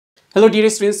Hello dear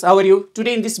students, how are you?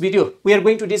 Today in this video, we are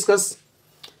going to discuss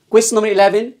question number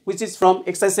 11, which is from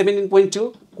exercise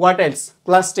 17.2, quartiles,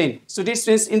 class 10. So dear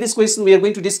students, in this question, we are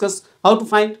going to discuss how to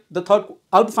find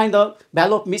the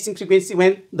value of missing frequency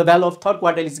when the value of third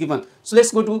quartile is given. So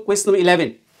let's go to question number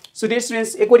 11. So dear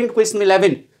students, according to question number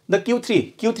 11, the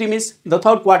Q3 means the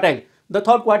third quartile. The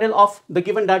third quartile of the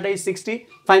given data is 60.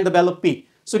 Find the value of P.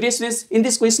 So dear students, in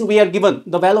this question we are given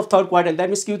the value of third quartile, that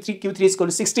means Q3 is equal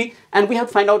to 60, and we have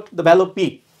to find out the value of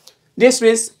P. Dear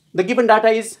students, the given data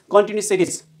is continuous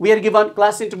series. We are given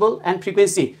class interval and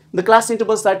frequency. The class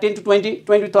intervals are 10 to 20,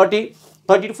 20 to 30,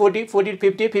 30 to 40, 40 to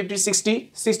 50, 50 to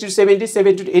 60, 60 to 70,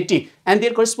 70 to 80, and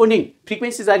their corresponding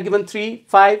frequencies are given 3,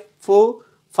 5, 4,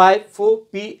 5, 4,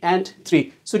 P and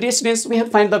 3. So dear students, we have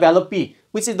to find the value of P,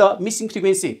 which is the missing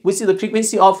frequency, which is the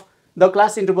frequency of the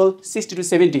class interval 60 to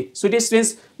 70. So dear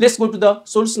students, let's go to the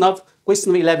solution of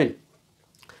question number 11.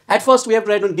 At first we have to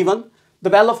write on given the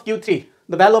value of Q3.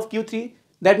 The value of Q3,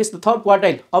 that means the third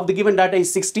quartile of the given data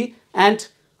is 60, and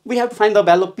we have to find the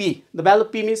value of P. The value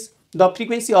of P means the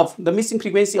frequency of the missing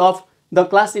frequency of the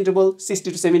class interval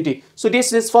 60 to 70. So dear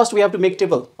students, first we have to make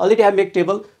table. Already I have made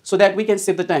table so that we can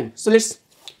save the time. So let's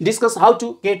discuss how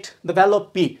to get the value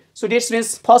of P. So dear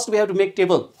students, first we have to make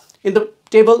table. In the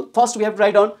table, first we have to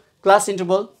write down class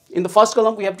interval. In the first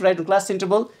column we have to write the class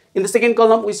interval. In the second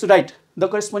column we should write the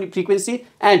corresponding frequency,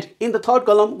 and in the third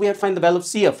column we have to find the value of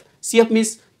CF. CF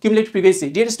means cumulative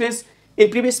frequency. Dear students, in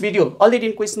previous video, already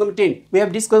in question number 10, we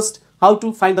have discussed how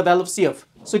to find the value of CF.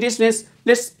 So dear students,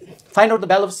 let's find out the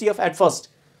value of CF at first.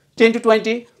 10 to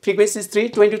 20 frequency is 3,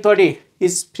 20 to 30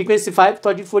 is frequency 5,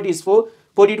 30 to 40 is 4,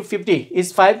 40 to 50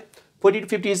 is 5, 40 to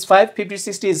 50 is 5, 50 to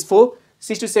 60 is 4,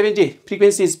 60 to 70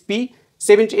 frequency is P,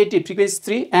 70 to 80 frequency is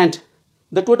 3, and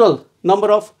the total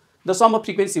number of the sum of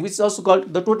frequency, which is also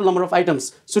called the total number of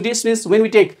items. So dear students, when we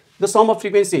take the sum of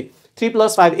frequency, 3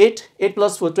 plus 5 8, 8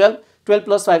 plus 4 12, 12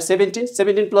 plus 5 17,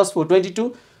 17 plus 4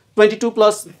 22, 22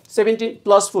 plus 17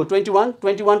 plus 4 21,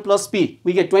 21 plus P,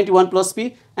 we get 21 plus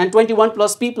P, and 21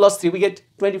 plus P plus 3, we get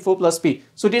 24 plus P.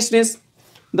 So dear students,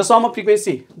 the sum of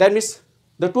frequency, that means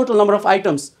the total number of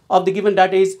items of the given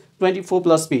data is 24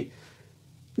 plus P.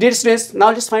 Dear students, now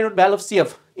let's find out value of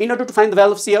CF. In order to find the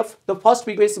value of CF, the first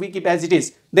frequency we keep as it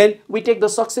is. Then we take the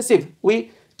sum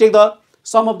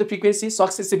of the frequencies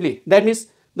successively. That means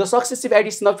the successive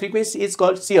addition of frequency is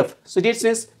called CF. So dear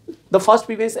students, the first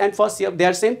frequency and first CF, they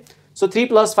are same. So 3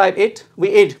 plus 5 8,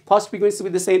 we add first frequency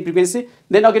with the same frequency.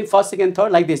 Then again first, second,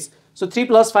 third, like this. So 3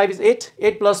 plus 5 is 8,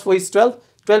 8 plus 4 is 12,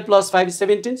 12 plus 5 is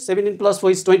 17, 17 plus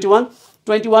 4 is 21,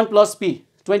 21 plus P,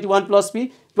 21 plus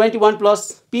P, 21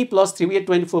 plus P plus 3, we get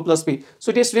 24 plus P.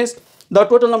 So dear students, the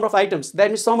total number of items, that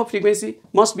means sum of frequency,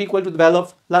 must be equal to the value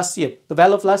of last CF. The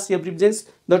value of last CF represents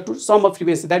the sum of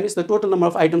frequency, that means the total number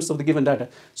of items of the given data.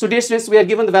 So dear students, we are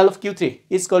given the value of Q3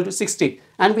 is equal to 60,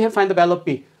 and we have to find the value of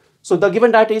P. So the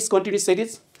given data is continuous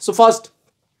series. So first,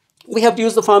 we have to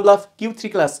use the formula of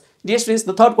Q3 class. Dear students,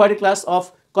 the third quartile class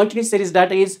of continuous series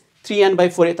data is 3n by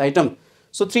 4th item.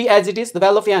 So 3 as it is, the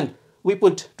value of n, we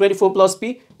put 24 plus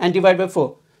P and divide by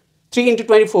 4. 3 into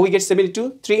 24, we get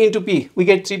 72. 3 into P, we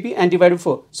get 3P and divide by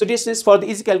 4. So this is for the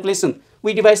easy calculation.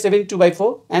 We divide 72 by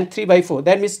 4 and 3 by 4.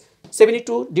 That means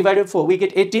 72 divided by 4, we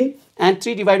get 18. And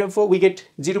 3 divided by 4, we get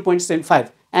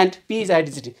 0.75. And P is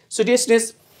identity. So this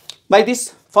is, by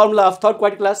this formula of third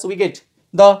quartile class, we get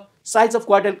the size of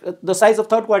third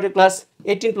quartile class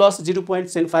 18 plus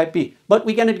 0.75 P. But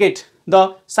we cannot get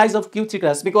the size of Q3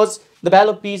 class because the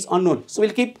value of P is unknown. So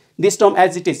we'll keep this term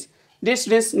as it is. Dear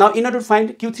students, now in order to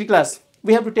find Q3 class,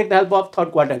 we have to take the help of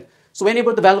third quartile. So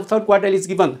whenever the value of third quartile is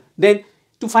given, then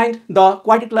to find the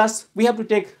quartile class, we have to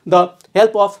take the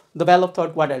help of the value of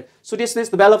third quartile. So dear students,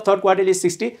 the value of third quartile is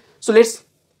 60. So let's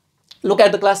look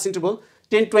at the class interval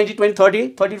 10, 20, 20, 30,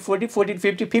 30 to 40, 40 to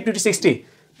 50, 50 to 60.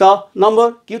 The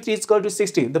number Q3 is equal to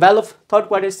 60. The value of third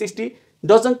quartile is 60.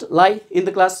 Doesn't lie in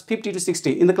the class 50 to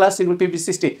 60, in the class interval 50 to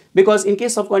 60, because in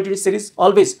case of continuous series,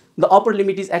 always the upper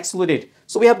limit is excluded.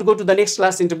 So we have to go to the next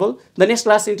class interval. The next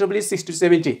class interval is 60 to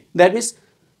 70. That means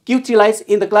Q3 lies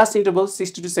in the class interval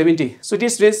 60 to 70. So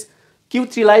this means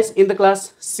Q3 lies in the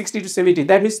class 60 to 70.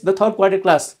 That means the third quartile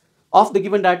class of the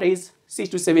given data is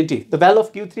 60 to 70. The value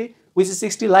of Q3, which is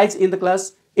 60, lies in the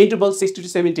class interval 60 to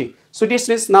 70. So this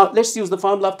means now let's use the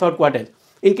formula of third quartile.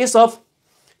 In case of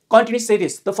continuous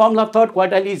series, the formula of third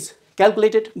quartile is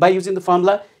calculated by using the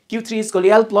formula Q3 is equal to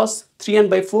L plus 3n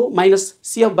by 4 minus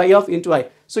CF by F into I.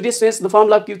 So this means the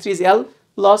formula of Q3 is L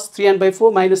plus 3n by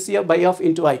 4 minus CF by F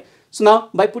into I. So now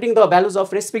by putting the values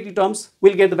of respective terms,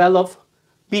 we'll get the value of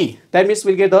P. That means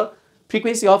we'll get the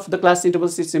frequency of the class interval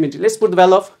 60 to 70. Let's put the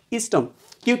value of each term.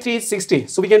 Q3 is 60.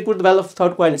 So we can put the value of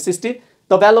third quartile 60.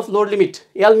 the value of lower limit.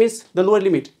 L means the lower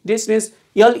limit. This means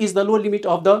L is the lower limit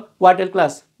of the quartile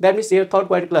class. That means here third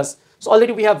quartile class. So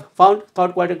already we have found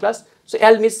third quartile class. So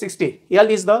L means 60. L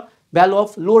is the value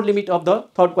of lower limit of the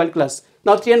third quartile class.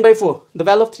 Now 3n by 4. The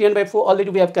value of 3n by 4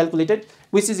 already we have calculated,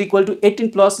 which is equal to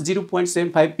 18 plus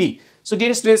 0.75p. So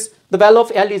dear students, the value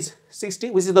of L is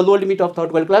 60, which is the lower limit of third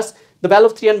quartile class. The value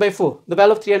of 3n by 4. The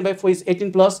value of 3n by 4 is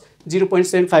 18 plus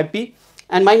 0.75p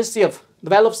and minus CF. The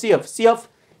value of CF. CF,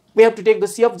 we have to take the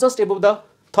CF just above the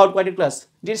third quartile class.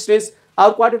 Dear students,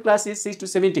 our quartile class is 6 to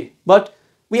 70, but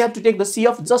we have to take the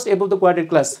CF just above the quartile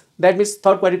class. That means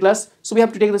third quartile class. So we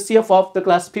have to take the CF of the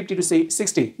class 50 to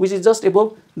 60, which is just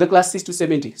above the class 6 to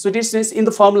 70. So dear students, in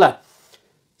the formula,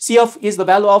 CF is the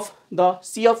value of the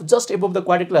CF just above the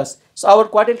quartile class. So our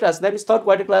quartile class, that means third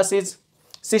quartile class, is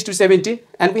 6 to 70,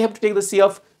 and we have to take the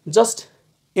CF just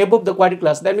above the quartile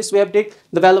class. That means we have to take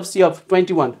the value of CF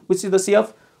 21, which is the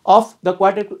CF of the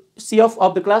CF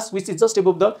of the class, which is just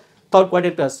above the third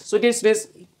quartile class. So this means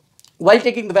while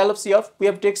taking the value of CF, we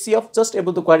have to take CF just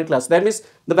above the quartile class. That means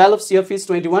the value of CF is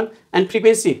 21, and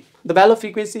frequency, the value of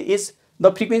frequency is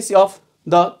the frequency of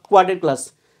the quartile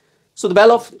class. So the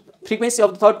value of frequency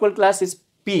of the third quartile class is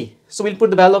P. So we'll put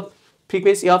the value of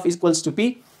frequency of is equals to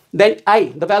P. Then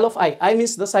I, the value of I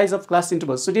means the size of class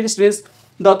interval. So dear students,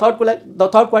 the third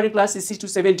quartile class is 6 to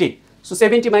 70. So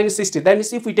 70 minus 60. That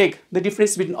means if we take the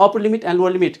difference between upper limit and lower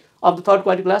limit of the third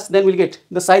quartile class, then we'll get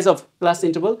the size of class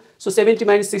interval. So 70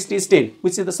 minus 60 is 10,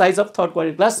 which is the size of third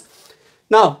quartile class.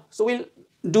 Now, so we'll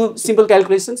do simple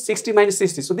calculation. 60 minus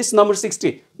 60. So this number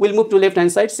 60 will move to left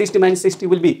hand side. 60 minus 60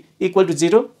 will be equal to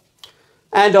 0.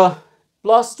 And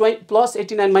plus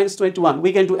 18 and minus 21,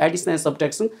 we can do addition and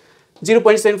subtraction.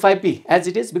 0.75p as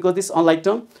it is, because this is unlike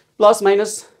term. Plus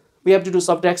minus, we have to do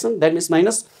subtraction, that means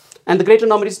minus. And the greater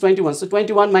number is 21. So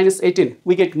 21 minus 18,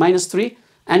 we get minus 3.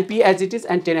 And p as it is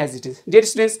and 10 as it is. Dear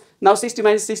students, now 60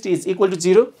 minus 60 is equal to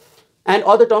 0. And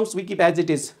other terms we keep as it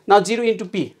is. Now 0 into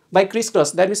p by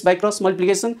crisscross, that means by cross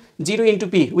multiplication, 0 into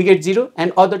p, we get 0.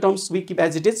 And other terms we keep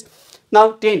as it is.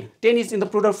 Now 10 is in the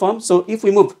product form. So if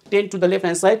we move 10 to the left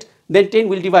hand side, then 10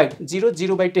 will divide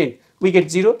 0 by 10. We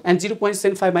get 0 and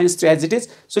 0.75 minus 3 as it is.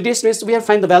 So dear students, we have to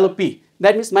find the value of p.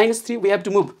 That means minus 3 we have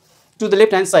to move to the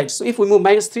left hand side. So if we move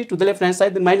minus 3 to the left hand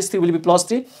side, then minus 3 will be plus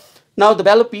 3. Now the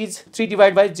value of p is 3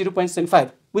 divided by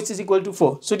 0.75, which is equal to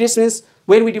 4. So this means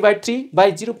when we divide 3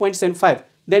 by 0.75,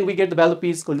 then we get the value of p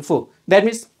is equal to 4. That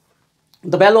means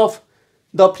the value of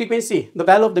the frequency, the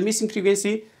value of the missing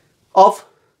frequency of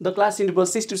the class interval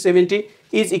 6 to 70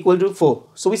 is equal to 4.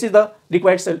 So which is the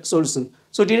required solution.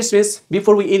 So dear students,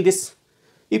 before we end this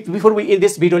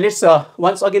video, let's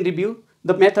once again review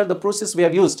the method, the process we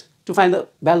have used to find the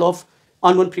value of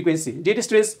unknown frequency. Dear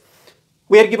students,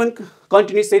 we are given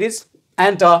continuous series,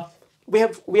 and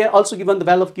we are also given the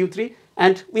value of Q3,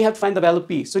 and we have to find the value of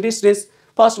P. So dear students,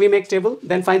 first we make table,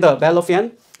 then find the value of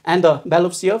N and the value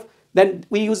of CF. Then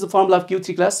we use the formula of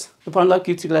Q3 class. The formula of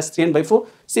Q3 class 3n by 4.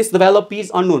 Since the value of P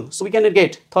is unknown, so we cannot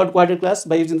get third quartile class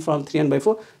by using formula 3n by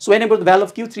 4. So whenever the value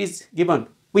of Q3 is given,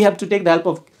 we have to take the help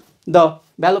of the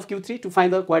value of Q3 to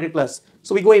find the quartile class.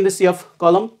 So we go in the CF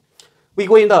column, we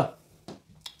go in the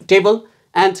table,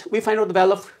 and we find out the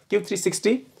value of Q3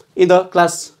 60 in the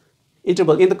class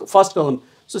interval in the first column.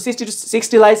 So 60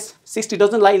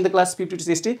 doesn't lie in the class 50 to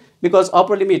 60, because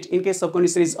upper limit in case of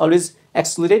continuous series is always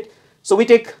excluded. So we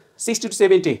take 60 to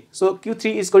 70. So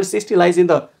Q3 is equal to 60 lies in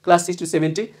the class 60 to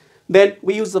 70. Then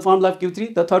we use the formula of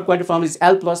Q3. The third quartile formula is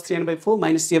L plus 3n by 4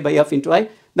 minus CF by F into I.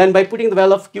 Then by putting the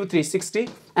value of Q3 60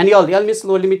 and L means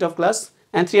lower limit of class,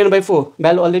 and 3n by 4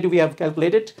 value already we have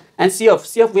calculated, and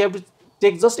CF we have to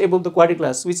take just above the quartile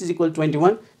class, which is equal to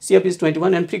 21. CF is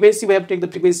 21, and frequency we have to take the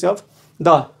frequency of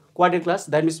the quartile class.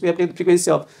 That means we have to take the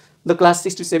frequency of the class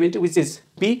 6 to 70, which is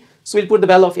P. So we'll put the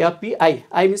value of FP,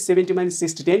 I means 70 minus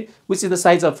 60 10, which is the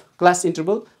size of class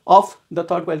interval of the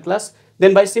third quartile class.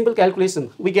 Then by simple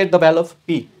calculation, we get the value of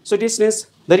P. So this means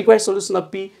the required solution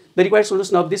of P, the required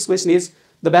solution of this question is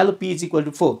the value of P is equal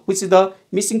to 4, which is the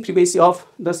missing frequency of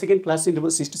the second class interval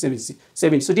 6 to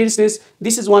 7. So dear students,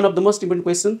 this is one of the most important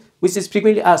questions which is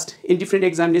frequently asked in different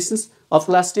examinations of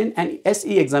class 10 and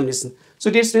SE examination. So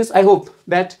dear students, I hope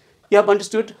that you have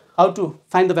understood how to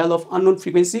find the value of unknown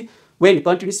frequency when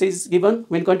continuous series is given,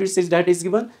 when continuous series data is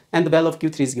given, and the value of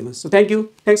Q3 is given. So thank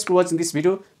you. Thanks for watching this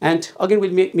video, and again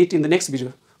we'll meet in the next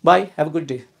video. Bye. Have a good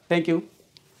day. Thank you.